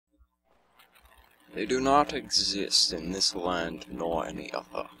They do not exist in this land nor any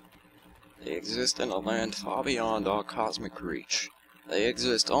other. They exist in a land far beyond our cosmic reach. They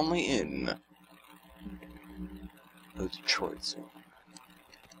exist only in the Detroit Zone.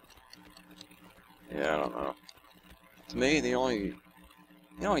 Yeah, I don't know. To me, the only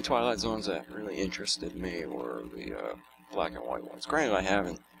Twilight Zones that really interested me were the black and white ones. Granted, I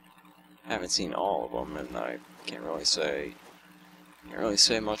haven't seen all of them, and I can't really say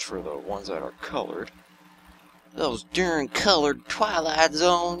much for the ones that are colored. Those darn colored Twilight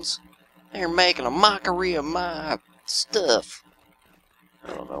Zones! They're making a mockery of my stuff.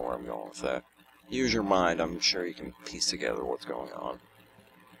 I don't know where I'm going with that. Use your mind, I'm sure you can piece together what's going on.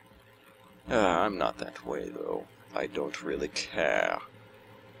 I'm not that way, though. I don't really care.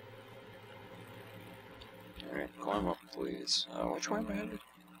 Alright, climb up, please. Which way am I headed?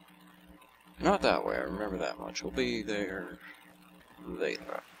 Not that way, I remember that much. We'll be there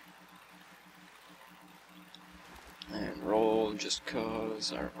later. And roll just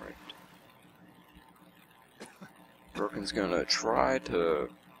cause, alright. Broken's gonna try to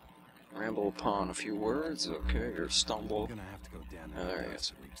ramble upon a few words, okay, or stumble. Gonna have to go down There he is.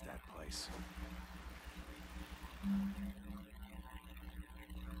 to reach that place.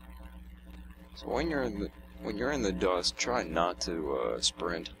 So when you're in the dust, try not to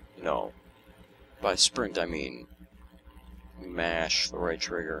sprint. No. By sprint I mean mash the right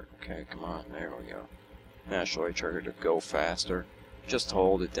trigger. Okay, come on, there we go. Mash the right trigger to go faster. Just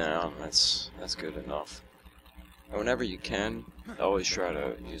hold it down, that's good enough. And whenever you can, always try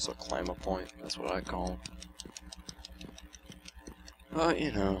to use a climb up point, that's what I call them. But,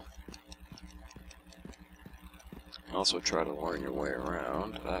 you know. Also try to learn your way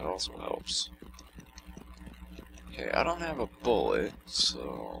around, that also helps. Okay, I don't have a bullet,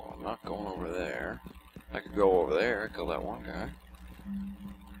 so I'm not going over there. I could go over there, kill that one guy.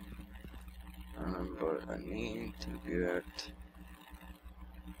 But I need to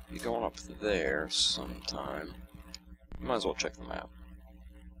be going up there sometime. Might as well check the map.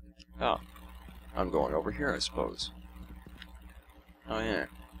 Ah, I'm going over here, I suppose. Oh yeah.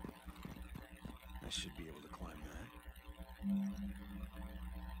 I should be able to climb that.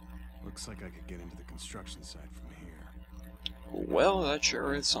 Looks like I could get into the construction site from here. Well, that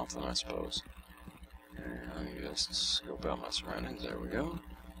sure is something, I suppose. Here, let me just scope out my surroundings. There we go.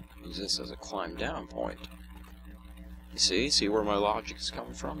 Use this as a climb down point. You see where my logic is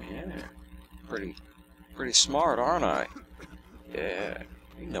coming from? Yeah. Pretty smart, aren't I? Yeah,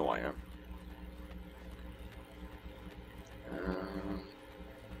 you know I am.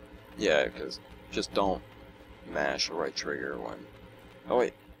 Yeah, because just don't mash the right trigger when... Oh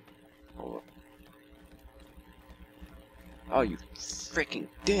wait. Hold up. Oh, you freaking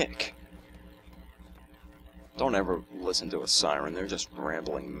dick! Don't ever listen to a siren, they're just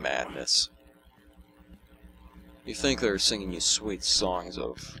rambling madness. You think they're singing you sweet songs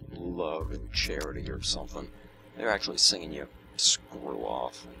of love and charity or something. They're actually singing you screw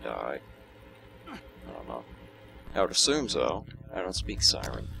off and die. I don't know. I would assume so. I don't speak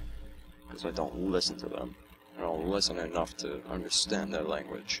siren. Because I don't listen to them. I don't listen enough to understand their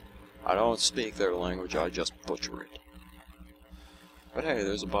language. I don't speak their language, I just butcher it. But hey,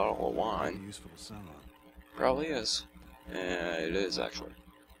 there's a bottle of wine. Useful to sound on. Probably is. Yeah, it is actually.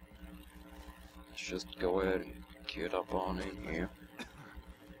 Let's just go ahead and get up on in here.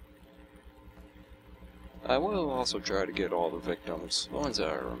 I will also try to get all the victims, the ones that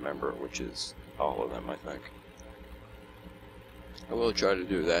I remember, which is all of them, I think. I will try to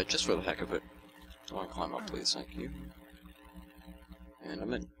do that, just for the heck of it. I want to climb up, please, thank you. And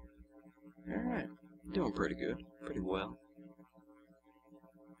I'm in. Alright, doing pretty good, pretty well.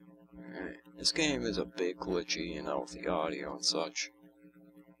 Alright, this game is a bit glitchy, you know, with the audio and such.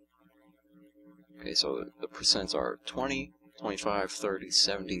 Okay, so the percents are 20, 25, 30,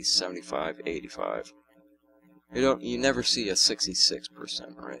 70, 75, 85. You never see a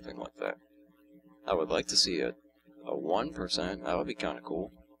 66% or anything like that. I would like to see a 1%, that would be kinda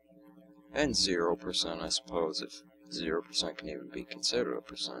cool. And 0%, I suppose, if 0% can even be considered a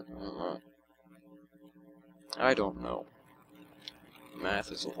percent. I don't know. I don't know.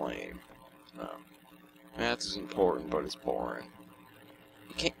 Math is lame. No. Math is important, but it's boring.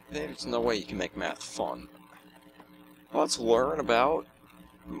 There's no way you can make math fun. Let's learn about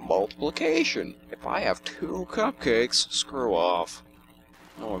multiplication. If I have 2 cupcakes, screw off.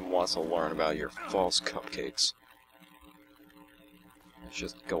 No one wants to learn about your false cupcakes. Let's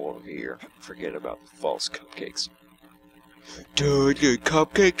just go over here. Forget about the false cupcakes. Dude, the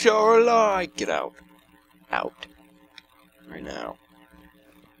cupcakes are a lie! Get out. Out. Right now.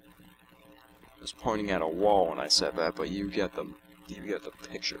 I was pointing at a wall when I said that, but you get the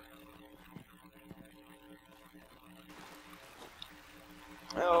picture.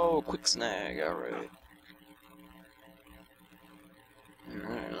 Oh, quick snag, alright.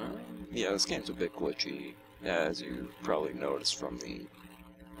 Alright, yeah, this game's a bit glitchy, as you probably noticed from the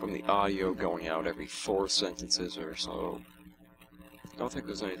audio going out every 4 sentences or so. I don't think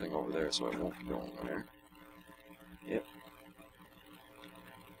there's anything over there, so I won't be going there. Yep.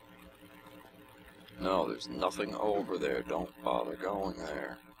 No, there's nothing over there. Don't bother going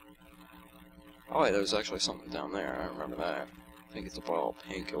there. Oh, wait, there's actually something down there. I remember that. I think it's a bottle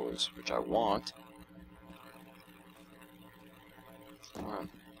of painkillers, which I want. Come on.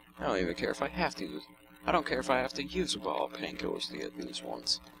 I don't even care if I have to use... I don't care if I have to use a bottle of painkillers to get these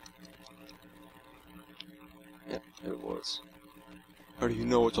ones. Yep, it was. How do you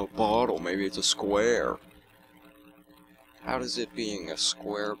know it's a bottle? Maybe it's a square. How does it being a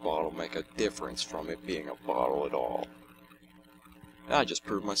square bottle make a difference from it being a bottle at all? I just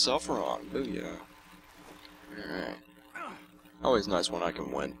proved myself wrong. Booyah. Alright. Always nice when I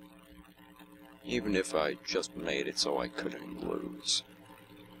can win. Even if I just made it so I couldn't lose.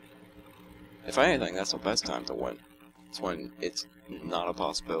 If anything, that's the best time to win. It's when it's not a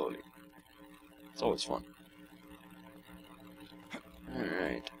possibility. It's always fun.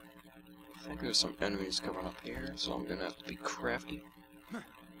 Alright. I think there's some enemies coming up here, so I'm gonna have to be crafty.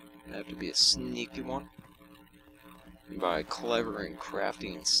 Gonna have to be a sneaky one. And by clever and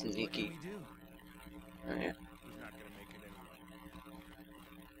crafty and sneaky. Oh, yeah.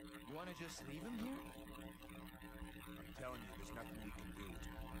 Just leave him here? I'm telling you, there's nothing we can do.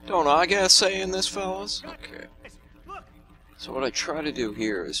 Don't I get a say in this, fellas? Okay. So what I try to do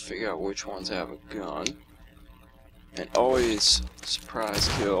here is figure out which ones have a gun. And always surprise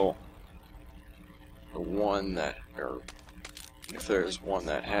kill the one that, or if there's one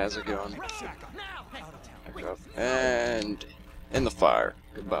that has a gun. And in the fire.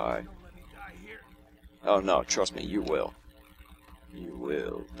 Goodbye. Oh no, trust me, you will. You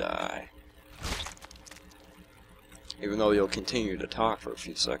will die. Even though you'll continue to talk for a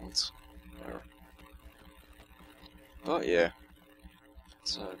few seconds. But yeah.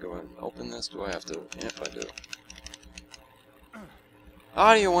 Let's go ahead and open this. Do I have to? Yep, I do.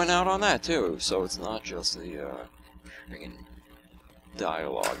 Audio went out on that too, so it's not just the friggin'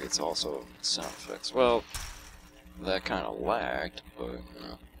 dialogue, it's also sound effects. Well, that kind of lagged, but you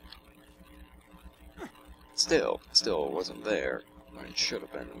know. Still, it wasn't there. When it should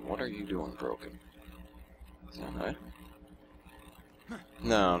have been. What are you doing broken? Is that right?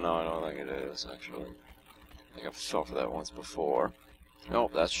 No, I don't think it is, actually. I think I've fell for that once before.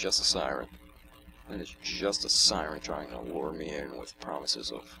 Nope, that's just a siren. That is just a siren trying to lure me in with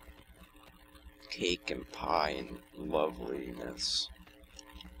promises of cake and pie and loveliness.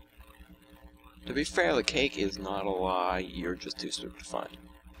 To be fair, the cake is not a lie, you're just too stupid to find.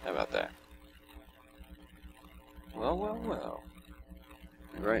 How about that? Well.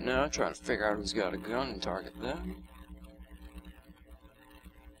 And right now, trying to figure out who's got a gun and target them.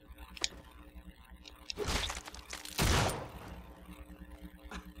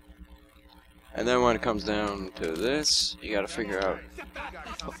 And then when it comes down to this, you gotta figure out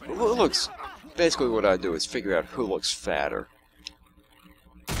who looks... Basically what I do is figure out who looks fatter.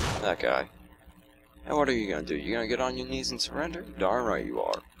 That guy. And what are you gonna do? You gonna get on your knees and surrender? Darn right you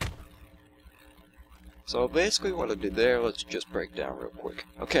are. So basically what I did there, let's just break down real quick.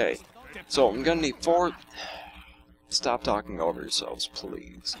 Okay, so I'm gonna need 4... Stop talking over yourselves,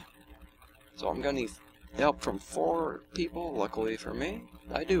 please. So I'm gonna need help from 4 people. Luckily for me,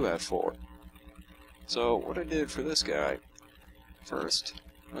 I do have 4. So what I did for this guy, first,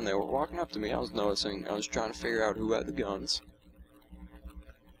 when they were walking up to me, I was trying to figure out who had the guns.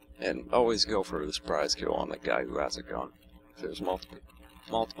 And always go for the surprise kill on the guy who has a gun. If there's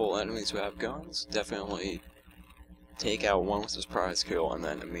multiple enemies who have guns, definitely take out one with the surprise kill and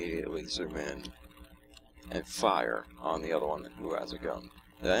then immediately zoom in and fire on the other one who has a gun.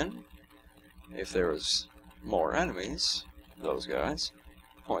 Then, if there was more enemies, those guys,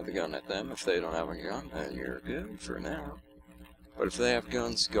 point the gun at them. If they don't have a gun, then you're good for now. But if they have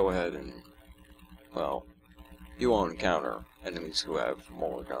guns, go ahead and, well, you won't encounter enemies who have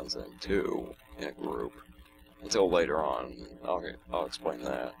more guns than 2 in a group. Until later on. I'll explain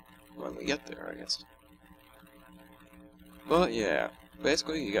that when we get there, I guess. But yeah,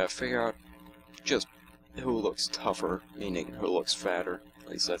 basically you gotta figure out just who looks tougher, meaning who looks fatter. At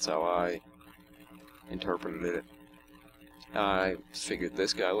least that's how I interpreted it. I figured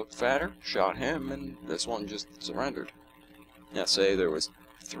this guy looked fatter, shot him, and this one just surrendered. Now say there was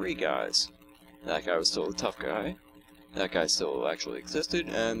 3 guys. That guy was still the tough guy. That guy still actually existed,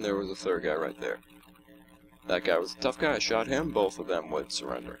 and there was a 3rd guy right there. That guy was a tough guy, I shot him, both of them would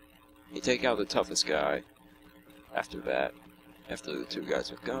surrender. You take out the toughest guy after that, after the two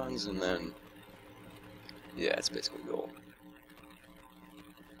guys with guns, and then yeah, it's basically gold.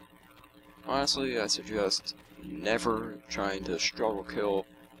 Honestly, I suggest never trying to struggle kill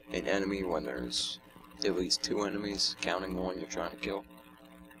an enemy when there's at least two enemies, counting the one you're trying to kill.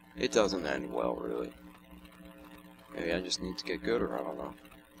 It doesn't end well, really. Maybe I just need to get good, or I don't know.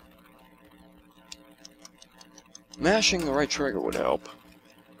 Mashing the right trigger would help.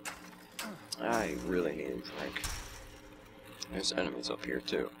 I really need a drink. There's enemies up here,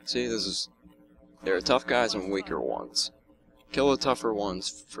 too. See, there are tough guys and weaker ones. Kill the tougher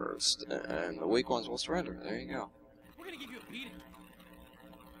ones first, and the weak ones will surrender. There you go. We're gonna give you a beating.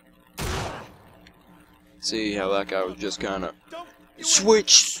 See how that guy was just kind of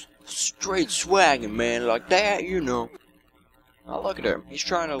switch straight swagging, man, like that, you know. Oh, look at him. He's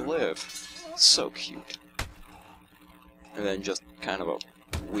trying to live. So cute. And then just kind of a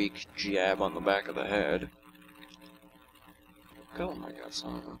weak jab on the back of the head. Kill him, I guess. I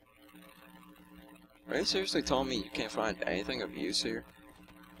don't know. Are you seriously telling me you can't find anything of use here?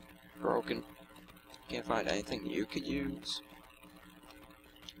 Broken. Can't find anything you could use?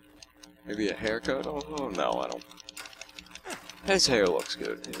 Maybe a haircut? Oh no, I don't. His hair looks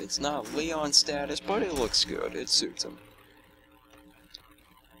good. It's not Leon status, but it looks good. It suits him.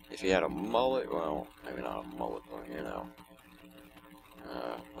 If he had a mullet, well, maybe not a mullet, but you know.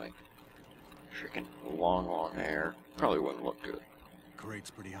 Like, freaking long hair. Probably wouldn't look good.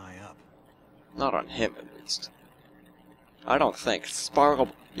 Crate's pretty high up. Not on him, at least. I don't think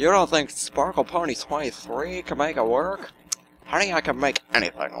you don't think Sparkle Pony 23 can make it work? Honey, I can make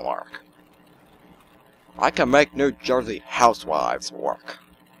anything work. I can make New Jersey housewives work.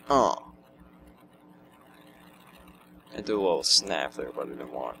 I did a little snap there, but I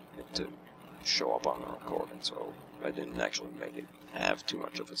didn't want it to show up on the recording, so I didn't actually make it have too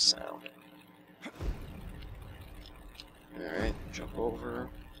much of a sound. Alright, jump over.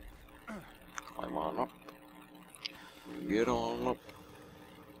 Climb on up. Get on up.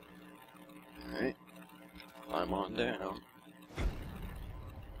 Alright. Climb on down.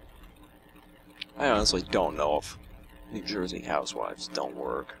 I honestly don't know if New Jersey housewives don't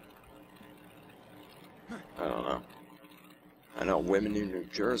work. I don't know. I know women in New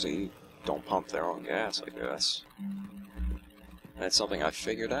Jersey don't pump their own gas, I guess. That's something I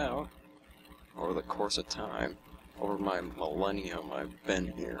figured out over the course of time. Over my millennium I've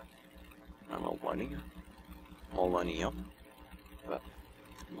been here. My millennium? Millennium? What?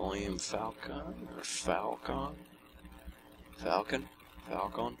 Millennium Falcon? Or Falcon? Falcon?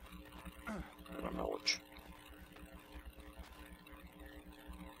 Falcon? I don't know which.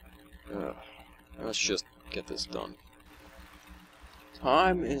 Let's just get this done.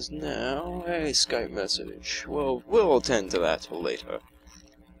 Time is now a Skype message. Well, we'll attend to that later.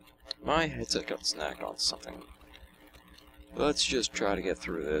 My headset got snagged on something. Let's just try to get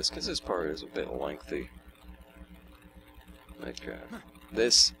through this, because this part is a bit lengthy. Like,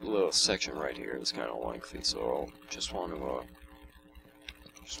 this little section right here is kind of lengthy, so I'll just want to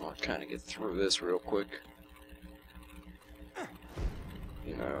kind of get through this real quick.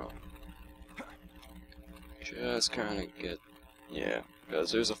 You know, just kind of get, yeah,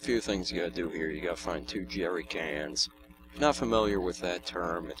 because there's a few things you gotta do here. You gotta find 2 jerry cans. If you're not familiar with that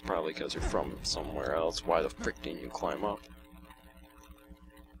term, it's probably because you're from somewhere else. Why the frick didn't you climb up?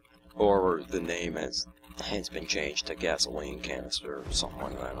 Or the name has been changed to gasoline canister or something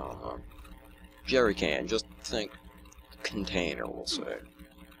like that. I don't know. Jerry can, just think container, we'll say.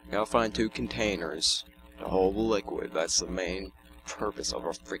 You gotta find 2 containers to hold the liquid. That's the main purpose of a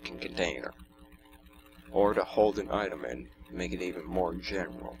freaking container. Or to hold an item and make it even more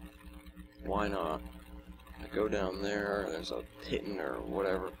general. Why not? I go down there, there's a pitten or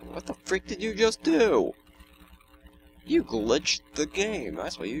whatever. What the frick did you just do? You glitched the game.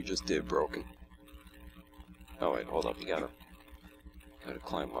 That's what you just did, Broken. Oh wait, hold up, you gotta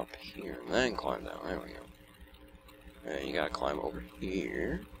climb up here and then climb down. There we go. And you gotta climb over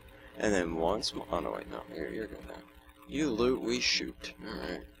here. And then once more. Oh no, wait, no, you're good now. You loot, we shoot.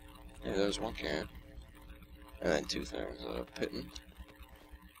 Alright. Yeah, there's 1 can. And then 2 things. Pitten.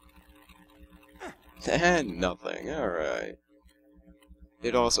 And nothing. Alright.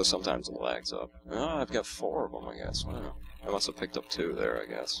 It also sometimes lags up. Oh, I've got 4 of them, I guess. Wow. I must have picked up 2 there, I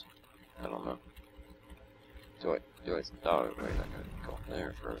guess. I don't know. Do I? Oh, wait, I gotta go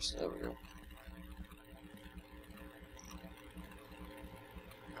there first. There we go.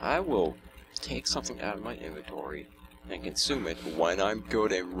 I will take something out of my inventory and consume it when I'm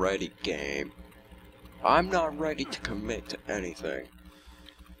good and ready, game. I'm not ready to commit to anything.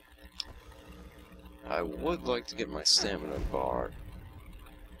 I would like to get my stamina bar.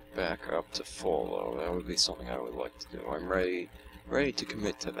 back up to full, though. That would be something I would like to do. I'm ready to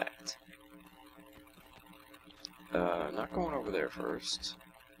commit to that. Not going over there first.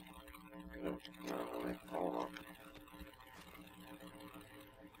 No, wait, hold on.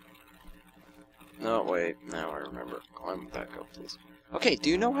 No, wait, now I remember. Climb back up, please. Okay, do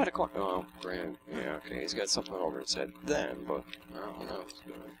you know how to climb? Oh, Brandon. Yeah, okay, he's got something over his head then, but I don't know what's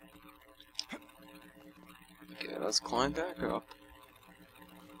doing. Okay, let's climb back up.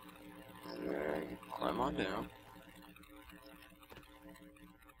 And then climb on down.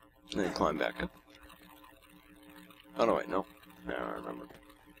 And then climb back up. Oh, no, wait, no. Now I remember.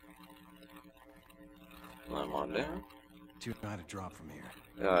 Climb on down. Too high to drop from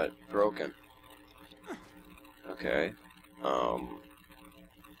here. Broken. Okay.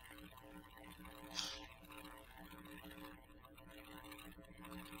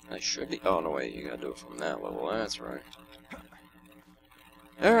 I should be. Oh, no, wait, you gotta do it from that level. That's right.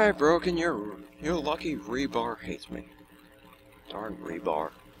 Alright, Broken, your lucky rebar hates me. Darn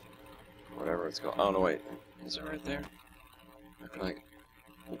rebar. Whatever it's called. Oh, no, wait. Is it right there? Or can I...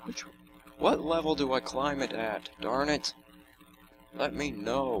 What level do I climb it at? Darn it. Let me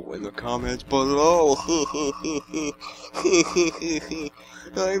know in the comments below.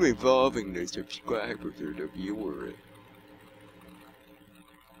 I'm involving the subscribers or the viewers.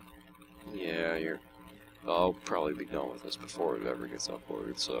 Yeah, I'll probably be done with this before it ever gets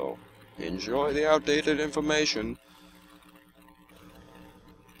uploaded, so enjoy the outdated information.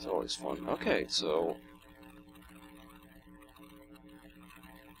 It's always fun. Okay, so...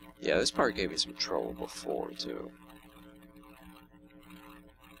 Yeah, this part gave me some trouble before, too.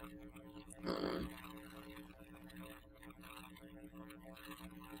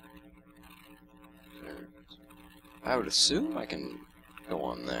 I would assume I can go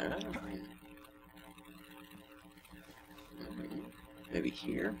on that. Maybe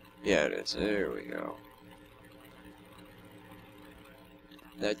here? Yeah, it is. There we go.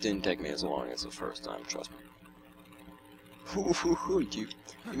 That didn't take me as long as the first time, trust me. You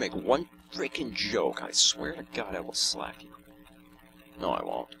make one freaking joke, I swear to God I will slap you. No, I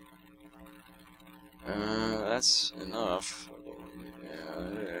won't. That's enough. Yeah,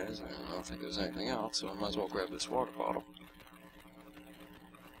 it is. I don't think there's anything else, so I might as well grab this water bottle.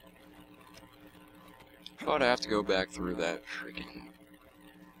 But I have to go back through that freaking...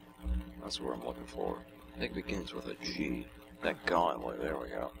 That's what I'm looking for. I think it begins with a G. That gauntlet, there we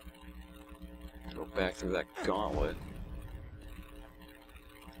go. Go back through that gauntlet.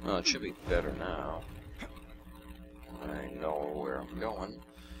 Oh, it should be better now. I know where I'm going.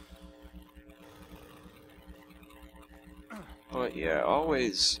 But yeah,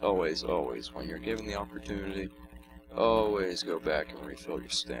 always, when you're given the opportunity, always go back and refill your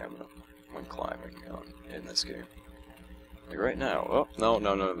stamina when climbing in this game. Like right now. Oh, no,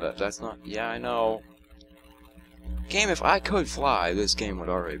 that's not... Yeah, I know. Game, if I could fly, this game would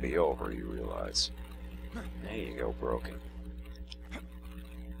already be over, you realize. There you go, Broken.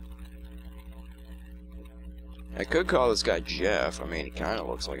 I could call this guy Geoff. I mean, he kind of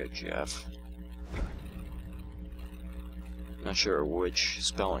looks like a Geoff. Not sure which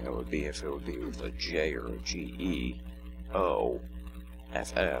spelling it would be, if it would be with a J or a G-E-O-F-F.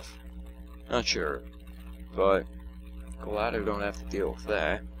 Not sure. But, glad I don't have to deal with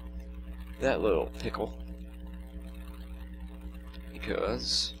that. That little pickle.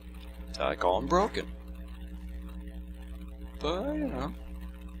 Because I call him Broken. But, you know,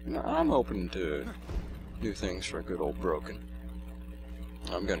 I'm open to new things for a good old Broken.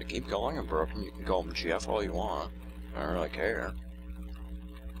 I'm gonna keep calling him Broken. You can call him Geoff all you want. I don't really care.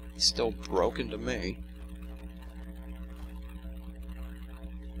 He's still Broken to me.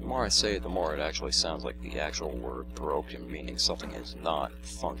 The more I say it, the more it actually sounds like the actual word broken, meaning something is not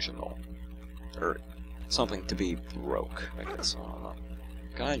functional. Or something to be broke, I guess. I don't know.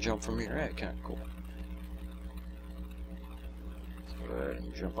 Can I jump from here? Yeah, kinda cool. Let's go ahead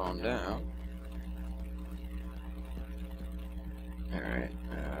and jump on down. Alright,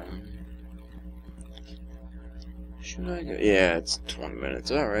 should I go? Yeah, it's 20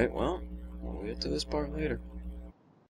 minutes. Alright, well, we'll get to this part later.